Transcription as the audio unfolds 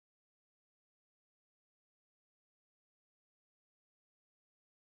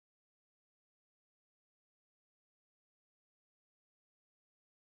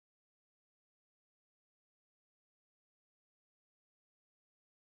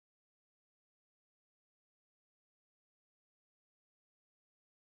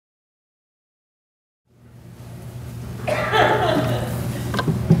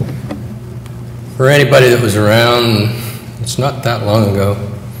For anybody that was around, it's not that long ago,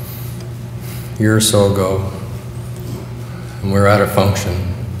 a year or so ago, and we're at a function,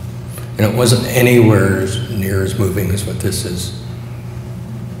 and it wasn't anywhere near as moving as what this is.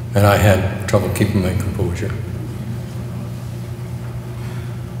 And I had trouble keeping my composure.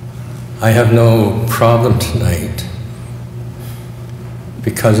 I have no problem tonight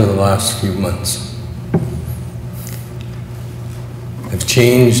because of the last few months. I've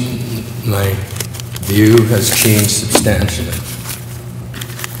changed, my view has changed substantially.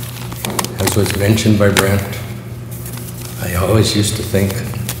 As was mentioned by Brent, I always used to think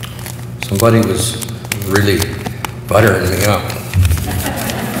somebody was really buttering me up.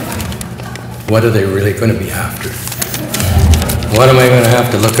 What are they really going to be after? What am I going to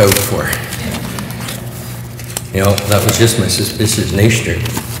have to look out for? You know, that was just my suspicious nature.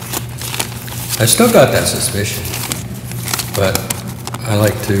 I still got that suspicion, but I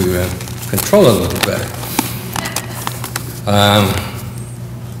like to control it a little better.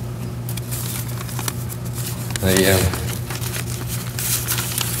 I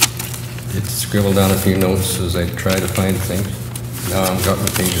did scribble down a few notes as I try to find things. Now I've got my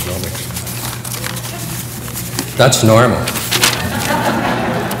pages all mixed. That's normal.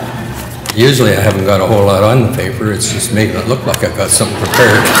 Usually I haven't got a whole lot on the paper, it's just making it look like I've got something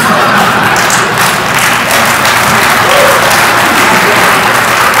prepared.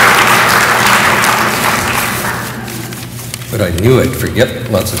 But I knew I'd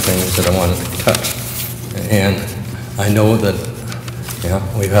forget lots of things that I wanted to touch. And I know that, yeah,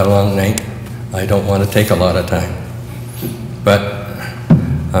 we've had a long night. I don't want to take a lot of time. But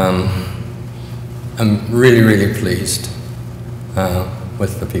I'm really, really pleased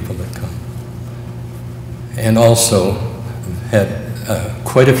with the people that come. And also, I've had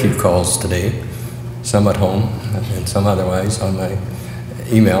quite a few calls today, some at home and some otherwise on my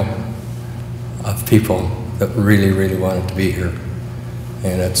email, of people that really, really wanted to be here.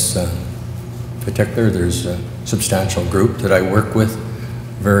 And it's particular, there's a substantial group that I work with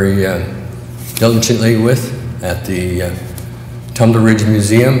very diligently with at the Tumbler Ridge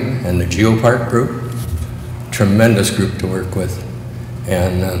Museum and the Geopark group. Tremendous group to work with.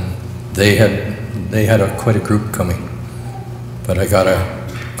 And they had quite a group coming. But I got a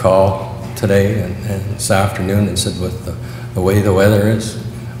call today and this afternoon and said with the way the weather is,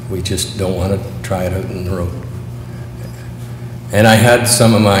 we just don't want to try it out in the road. And I had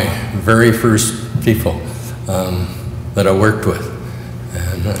some of my very first people that I worked with.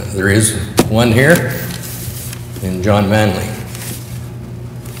 And there is one here in John Manley.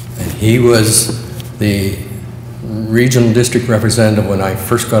 And he was the regional district representative when I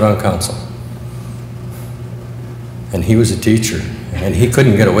first got on council. And he was a teacher, and he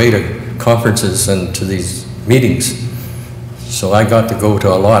couldn't get away to conferences and to these meetings. So I got to go to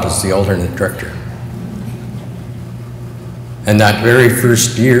a lot as the alternate director. And that very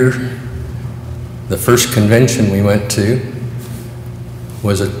first year, the first convention we went to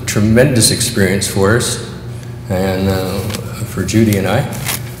was a tremendous experience for us, and for Judy and I.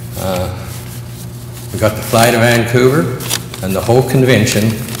 We got to fly to Vancouver, and the whole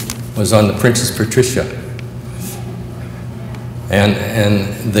convention was on the Princess Patricia. And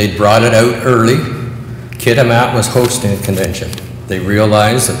they brought it out early. Kitimat was hosting a convention. They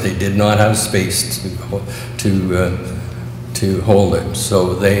realized that they did not have space to hold it.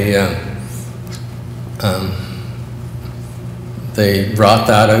 So they brought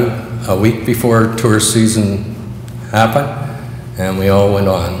that out a week before tourist season happened, and we all went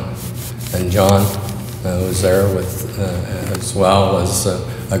on. And John was there with, as well as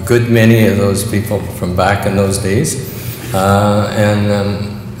a good many of those people from back in those days.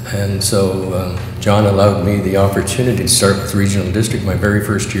 And so John allowed me the opportunity to start with regional district my very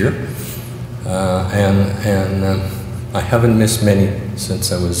first year. I haven't missed many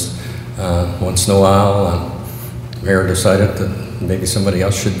since I was, once in a while, Mayor decided that maybe somebody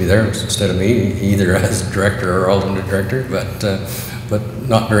else should be there instead of me, either as director or alternate director, but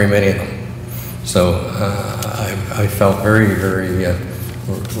not very many of them. So I felt very, very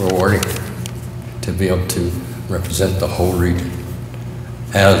rewarding to be able to represent the whole region.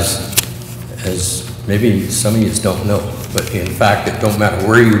 As maybe some of you don't know, but in fact it don't matter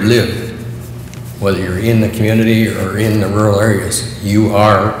where you live, whether you're in the community or in the rural areas, you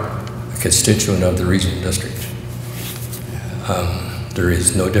are a constituent of the regional district. There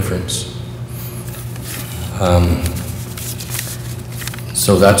is no difference.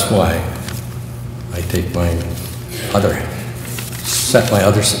 So that's why I take my set my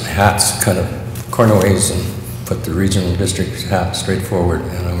other hats kind of cornerways and put the regional district hat straight forward,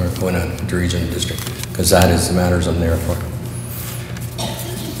 and I'm going on to regional district because that is the matters I'm there for.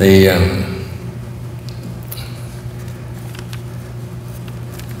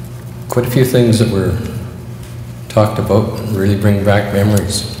 quite a few things that were talked about really bring back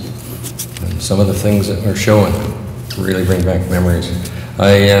memories. And some of the things that we're showing really bring back memories.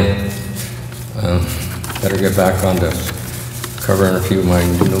 I better get back on to covering a few of my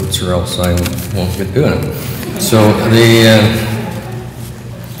notes or else I won't get doing it. So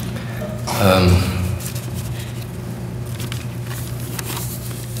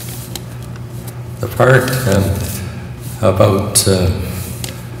the part about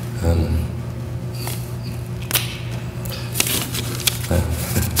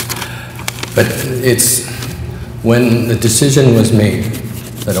but it's when the decision was made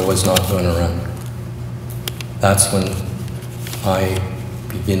that I was not going to run. That's when I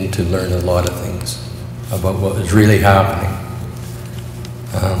begin to learn a lot of things about what was really happening.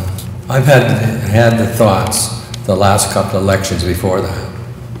 I've had the thoughts the last couple of elections before that,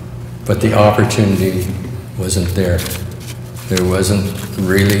 but the opportunity wasn't there. There wasn't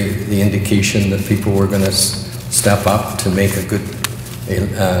really the indication that people were going to step up to make a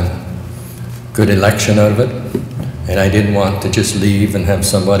good election out of it, and I didn't want to just leave and have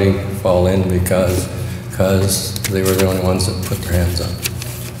somebody fall in because they were the only ones that put their hands up.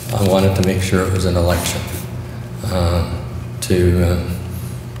 I wanted to make sure it was an election to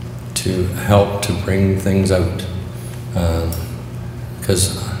help to bring things out,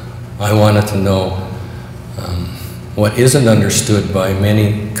 because I wanted to know what isn't understood by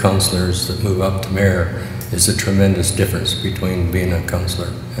many councillors that move up to mayor is the tremendous difference between being a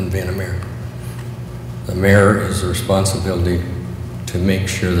councillor and being a mayor. The mayor is the responsibility to make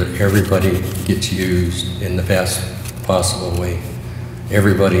sure that everybody gets used in the best possible way.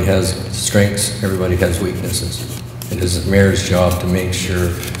 Everybody has strengths, everybody has weaknesses. It is the mayor's job to make sure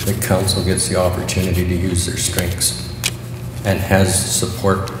that council gets the opportunity to use their strengths and has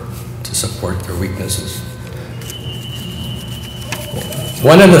support to support their weaknesses.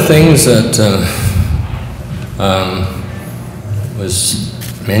 One of the things that was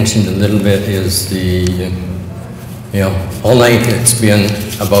mentioned a little bit is the, all night it's been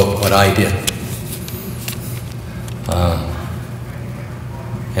about what I did.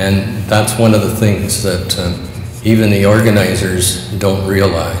 And that's one of the things that even the organizers don't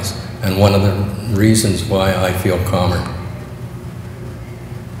realize, and one of the reasons why I feel calmer.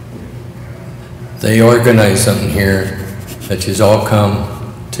 They organize something here that you's all come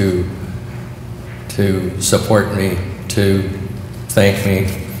to support me, to thank me,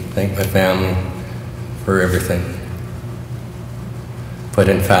 thank my family for everything. But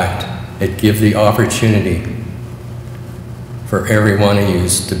in fact, it gives the opportunity for every one of you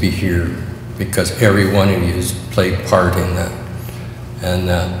to be here, because every one of you played part in that. And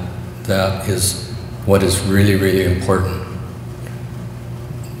that is what is really, really important.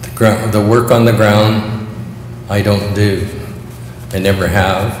 The work on the ground, I don't do. I never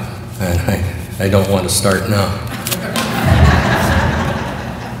have, and I don't want to start now.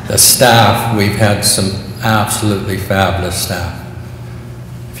 The staff, we've had some absolutely fabulous staff.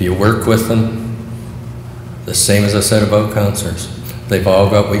 If you work with them, the same as I said about councillors, they've all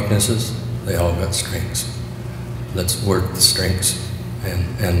got weaknesses, they all got strengths. Let's work the strengths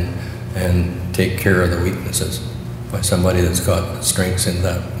and take care of the weaknesses by somebody that's got strengths in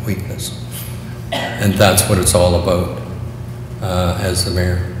that weakness. And that's what it's all about as the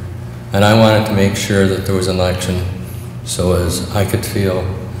mayor. And I wanted to make sure that there was an election so as I could feel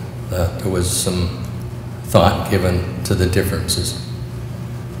that there was some thought given to the differences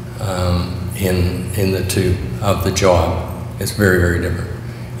in the two of the job. It's very, very different.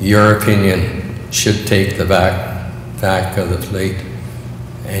 Your opinion should take the back of the plate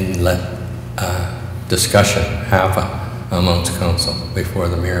and let discussion happen amongst council before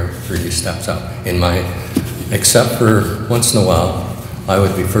the mayor really steps up. Except for once in a while, I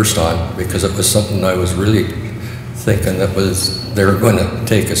would be first on because it was something I was really thinking that they were going to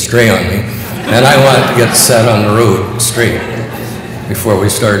take a stray on me, and I wanted to get set on the road straight before I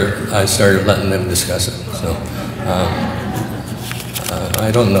started letting them discuss it. So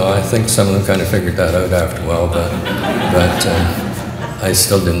I don't know. I think some of them kind of figured that out after a while, but I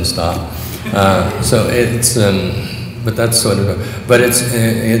still didn't stop. So it's but that's sort of. But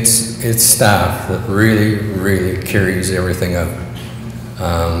it's staff that really carries everything out.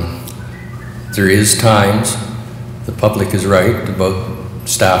 There is times the public is right about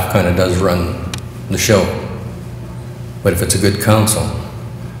staff kind of does run the show. But if it's a good council,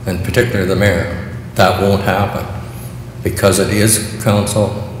 and particularly the mayor, that won't happen, because it is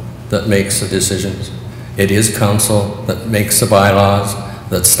council that makes the decisions. It is council that makes the bylaws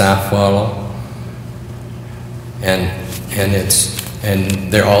that staff follow, and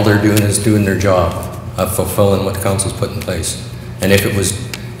all they're doing is doing their job of fulfilling what council's put in place. And if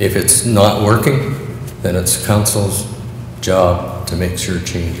if it's not working, then it's council's job to make sure it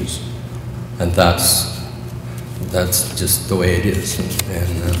changes. And that's just the way it is.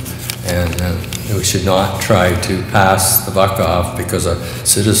 And we should not try to pass the buck off because a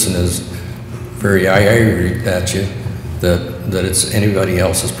citizen is very angry at you that it's anybody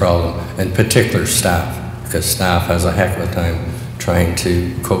else's problem, and particular staff, because staff has a heck of a time trying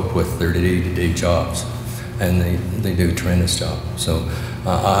to cope with their day-to-day jobs, and they do a tremendous job. So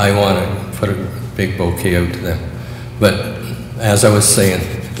I want to put a big bouquet out to them. But as I was saying,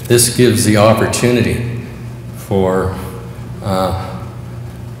 this gives the opportunity for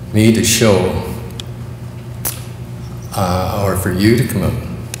me to show, or for you to come out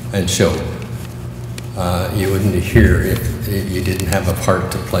and show. You wouldn't be here if you didn't have a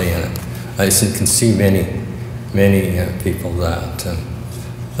part to play in it. I can see many people that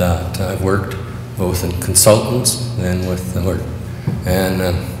I've worked both in consultants and with the work. And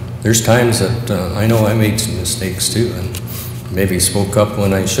there's times that I know I made some mistakes too, and maybe spoke up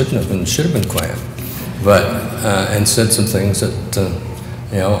when I shouldn't have, and should have been quiet. But and said some things that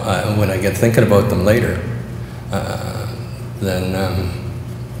you know, when I get thinking about them later, then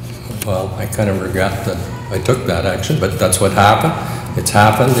well, I kind of regret that I took that action. But that's what happened. It's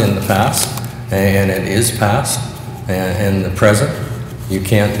happened in the past, and it is past, and the present you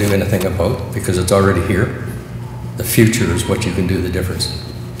can't do anything about because it's already here. The future is what you can do the difference,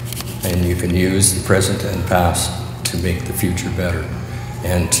 and you can use the present and past to make the future better,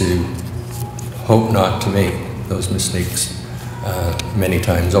 and to hope not to make those mistakes many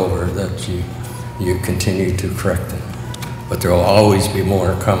times over, that you continue to correct them. But there will always be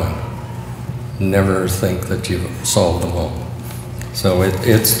more coming. Never think that you've solved them all. So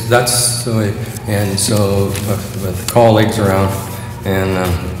that's the way. And so with colleagues around, and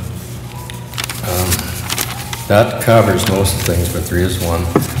that covers most things, but there is one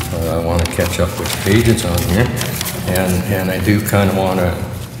I want to catch up with pages on here, and I do kind of want to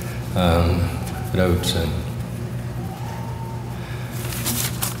put out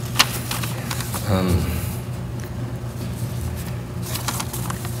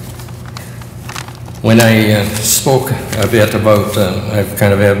when I spoke a bit about, I've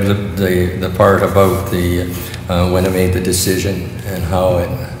kind of had the part about the when I made the decision and how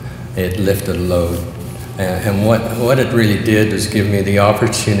it lifted a load, and what it really did is give me the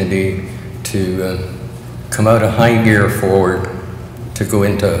opportunity to come out of high gear forward to go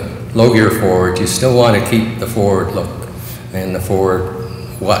into low gear forward. You still want to keep the forward look and the forward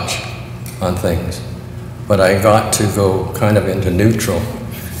watch on things, but I got to go kind of into neutral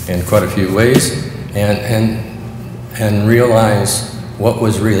in quite a few ways, and realize what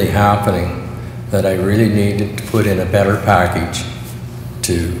was really happening, that I really needed to put in a better package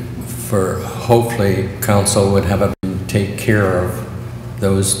for hopefully council would have to take care of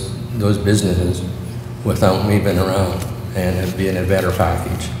those businesses without me being around, and it'd be in a better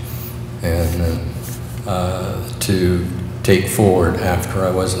package, and to take forward after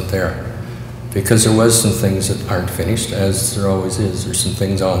I wasn't there. Because there was some things that aren't finished, as there always is. There's some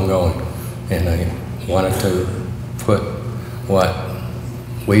things ongoing, and I wanted to put what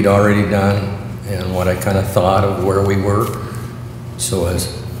we'd already done and what I kind of thought of where we were, so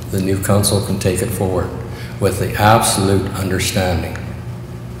as the new council can take it forward with the absolute understanding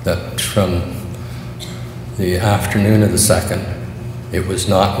that from the afternoon of the 2nd, it was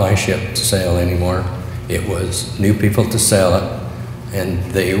not my ship to sail anymore. It was new people to sail it, and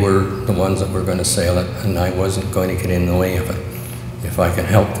they were the ones that were going to sail it, and I wasn't going to get in the way of it. If I can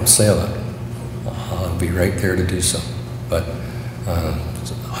help them sail it, I'll be right there to do so. But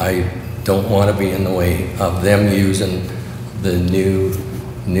I don't want to be in the way of them using the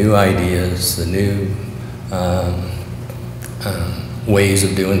new ideas, the new ways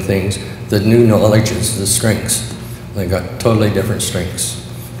of doing things, the new knowledges, the strengths. They got totally different strengths,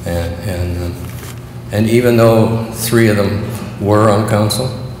 and even though 3 of them were on council,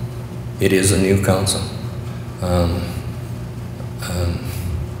 it is a new council.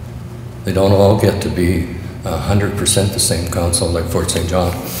 They don't all get to be 100% the same council like Fort St.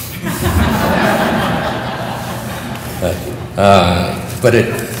 John. But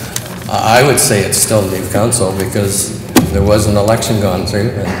I would say it's still a new council because there was an election gone through,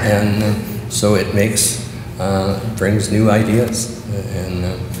 and so it brings new ideas, and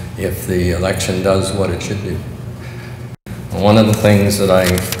if the election does what it should do. One of the things that I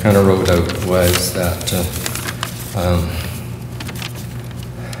kind of wrote out was that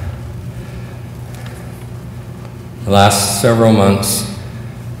the last several months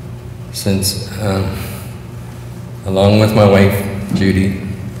since, along with my wife, Judy,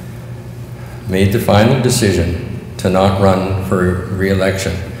 made the final decision to not run for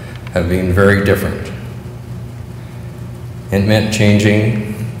re-election have been very different. It meant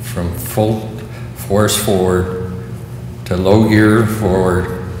changing from full force forward to low gear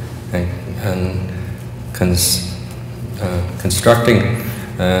forward and constructing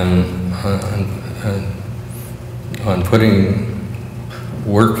on putting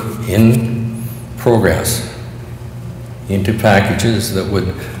work in progress into packages that would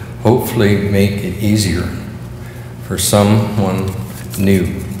hopefully make it easier for someone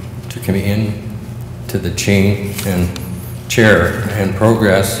new to come in to the chain and chair, and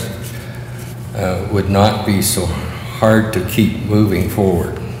progress would not be so hard to keep moving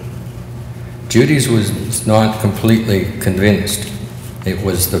forward. Judy's was not completely convinced it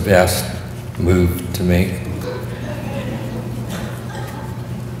was the best move to make.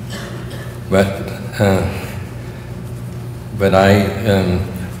 But I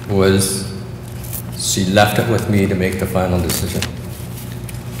she left it with me to make the final decision.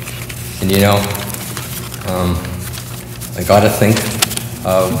 And you know, I got to think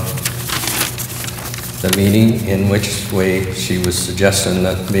of the meeting in which way she was suggesting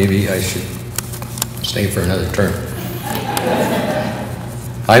that maybe I should stay for another term.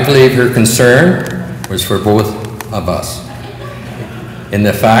 I believe her concern was for both of us, in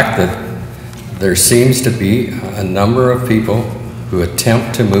the fact that there seems to be a number of people who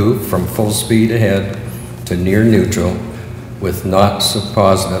attempt to move from full speed ahead to near neutral with not so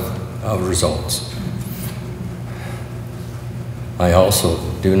positive of results. I also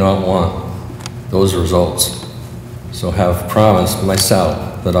do not want those results, so have promised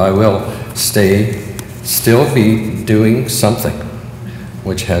myself that I will still be doing something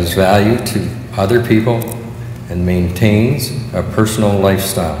which has value to other people and maintains a personal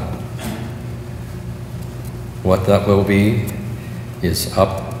lifestyle. What that will be is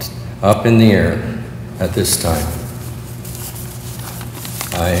up in the air at this time.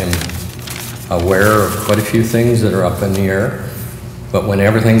 I am aware of quite a few things that are up in the air, but when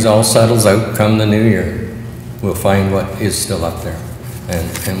everything's all settles out come the new year, we'll find what is still up there,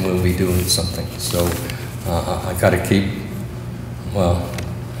 and we'll be doing something. So I got to keep, well,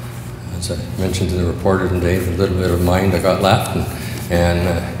 as I mentioned to the reporter today, a little bit of mind I got left, and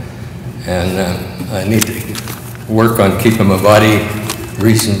I need to work on keeping my body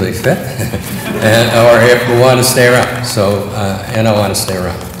reasonably fit, or if we want to stay around. So, and I want to stay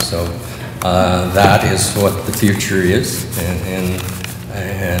around. So that is what the future is, and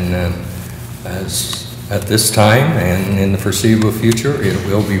as at this time and in the foreseeable future, it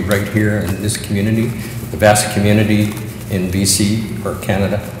will be right here in this community, the best community in BC or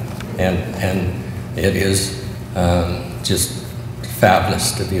Canada, and it is just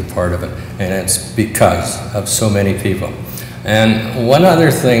fabulous to be a part of it, and it's because of so many people. And one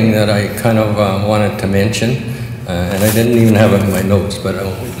other thing that I kind of wanted to mention, and I didn't even have it in my notes, but I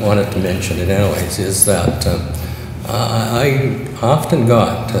wanted to mention it anyways, is that I often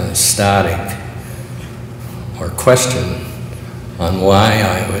got static or question on why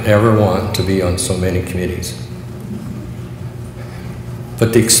I would ever want to be on so many committees.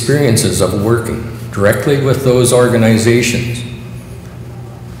 But the experiences of working directly with those organizations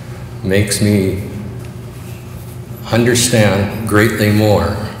makes me understand greatly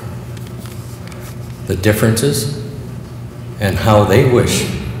more the differences and how they wish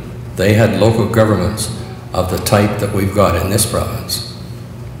they had local governments of the type that we've got in this province.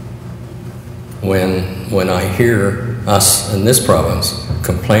 When I hear us in this province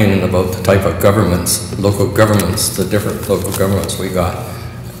complaining about the type of governments, local governments, the different local governments we got,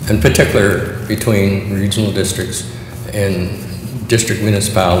 in particular between regional districts and district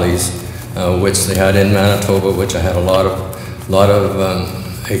municipalities, which they had in Manitoba, which I had a lot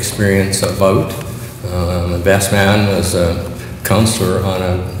of experience about. The best man was a councillor on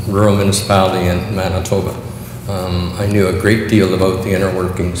a rural municipality in Manitoba. I knew a great deal about the inner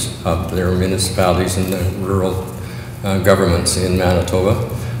workings of their municipalities and the rural governments in Manitoba,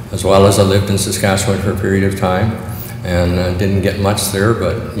 as well as I lived in Saskatchewan for a period of time, and didn't get much there,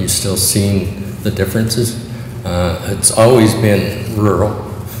 but you still seen the differences. It's always been rural,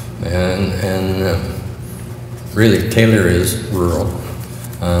 and really Taylor is rural,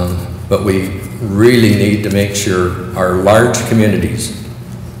 but we really need to make sure our large communities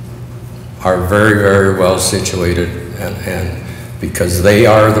are very, very well situated, and because they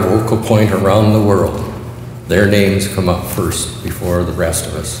are the focal point around the world, their names come up first before the rest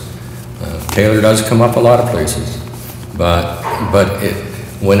of us. Taylor does come up a lot of places, but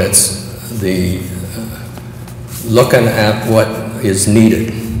when it's the looking at what is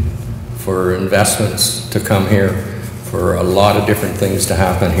needed for investments to come here, for a lot of different things to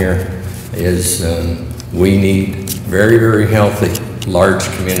happen here, is we need very, very healthy, large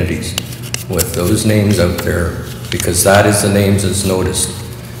communities with those names out there, because that is the names that's noticed.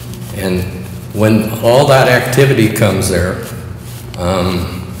 And when all that activity comes there,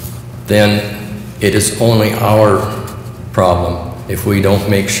 then it is only our problem if we don't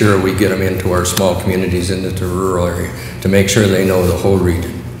make sure we get them into our small communities, into the rural area, to make sure they know the whole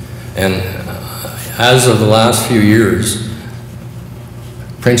region. And as of the last few years,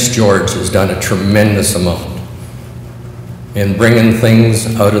 Prince George has done a tremendous amount in bringing things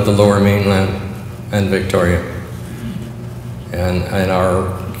out of the Lower Mainland and Victoria. And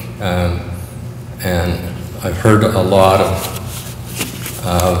I've heard a lot of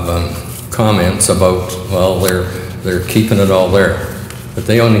comments about, well, they're keeping it all there, but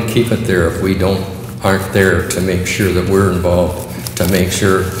they only keep it there if we aren't there to make sure that we're involved, to make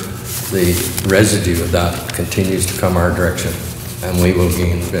sure the residue of that continues to come our direction, and we will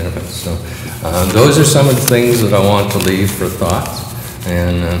gain the benefits. So those are some of the things that I want to leave for thought.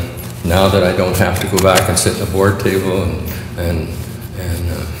 And now that I don't have to go back and sit at the board table and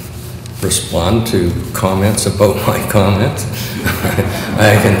respond to comments about my comments,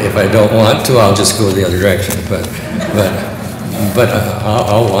 I can, if I don't want to, I'll just go the other direction. But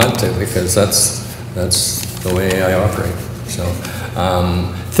I'll want to, because that's the way I operate. So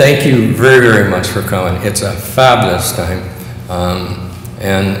thank you very, very much for coming. It's a fabulous time.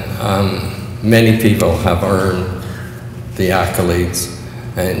 Many people have earned the accolades,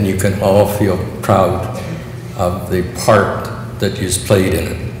 and you can all feel proud of the part that you've played in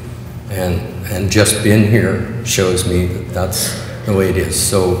it. And just being here shows me that that's the way it is.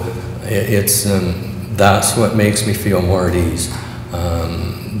 So that's what makes me feel more at ease.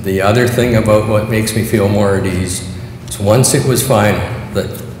 The other thing about what makes me feel more at ease is once it was final that,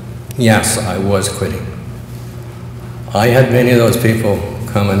 yes, I was quitting. I had many of those people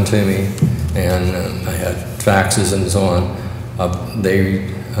coming to me, and I had faxes and so on. They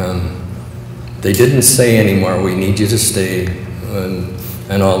didn't say anymore, we need you to stay,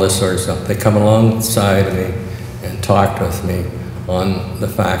 and all this sort of stuff. They come alongside of me and talked with me on the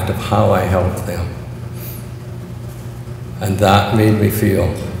fact of how I helped them. And that made me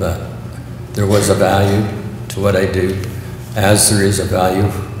feel that there was a value to what I do, as there is a value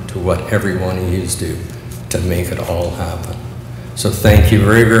to what every one of you do to make it all happen. So thank you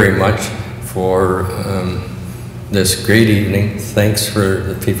very, very much for this great evening. Thanks for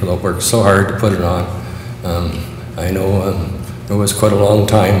the people that worked so hard to put it on. I know it was quite a long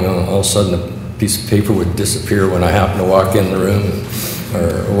time. All of a sudden a piece of paper would disappear when I happened to walk in the room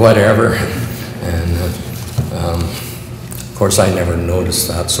or whatever. And of course I never noticed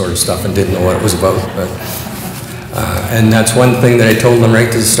that sort of stuff and didn't know what it was about. But, and that's one thing that I told them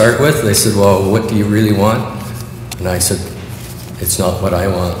right to start with. They said, well, what do you really want? And I said, it's not what I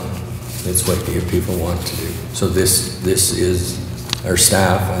want. It's what you people want to do. So this is our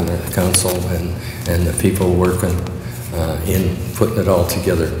staff and the council and the people working in putting it all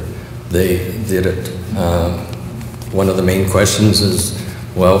together. They did it. One of the main questions is,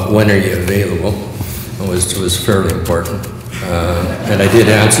 well, when are you available? It was fairly important. And I did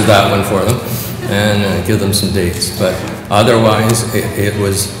answer that one for them and give them some dates. But otherwise, it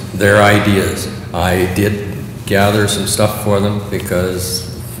was their ideas. I did gather some stuff for them because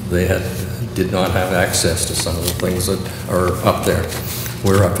they did not have access to some of the things that are up there.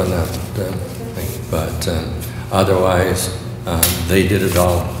 We're up in that thing. But otherwise, they did it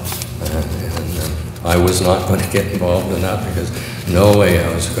all. And I was not going to get involved in that because no way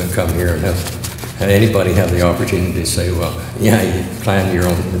I was going to come here and have anybody have the opportunity to say, well, yeah, you plan your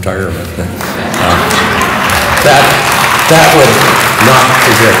own retirement. That would not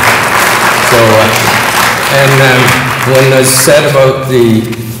be good. So, and when I said about the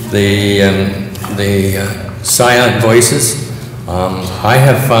silent voices, I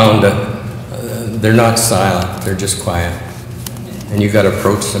have found that they're not silent, they're just quiet. And you've got to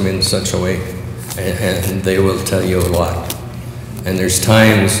approach them in such a way, and they will tell you a lot. And there's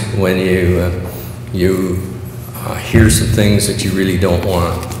times when you hear some things that you really don't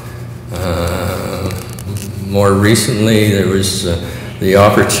want. More recently, there was the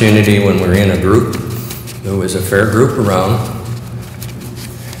opportunity when we're in a group. There was a fair group around,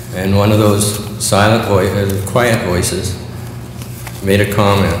 and one of those quiet voices made a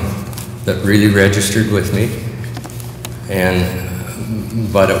comment that really registered with me,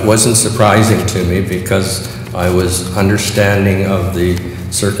 but it wasn't surprising to me because I was understanding of the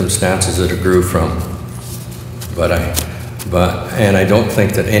circumstances that it grew from. And I don't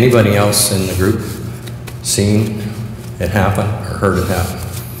think that anybody else in the group seen it happen or heard it happen.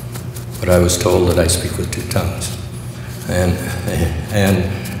 But I was told that I speak with two tongues. And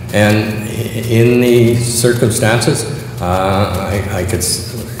And in the circumstances, I could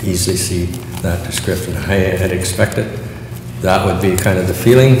easily see that description. I had expected that would be kind of the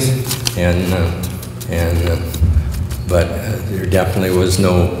feelings, but there definitely was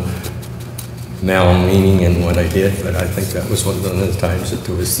no mal-meaning in what I did, but I think that was one of the times that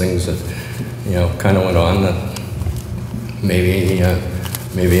there was things that, you know, kind of went on that maybe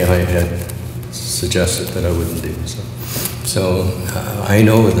I had suggested that I wouldn't do. So I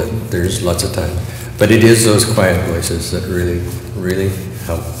know that there's lots of time, but it is those quiet voices that really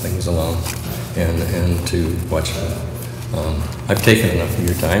help things along, and to watch them. I've taken enough of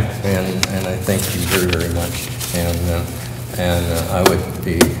your time, and I thank you very, very much. And I would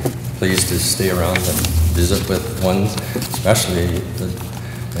be pleased to stay around and visit with one, especially that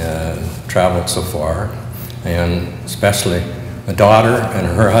traveled so far, and especially a daughter and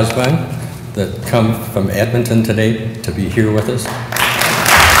her husband that come from Edmonton today to be here with us. They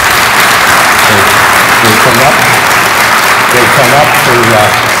come up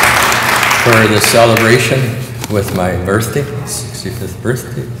for the celebration with my birthday, 65th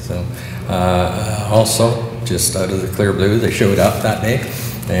birthday. So also, just out of the clear blue, they showed up that day,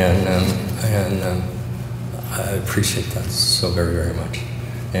 and I appreciate that so very, very much.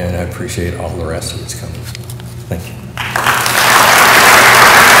 And I appreciate all the rest of it's coming. Thank you.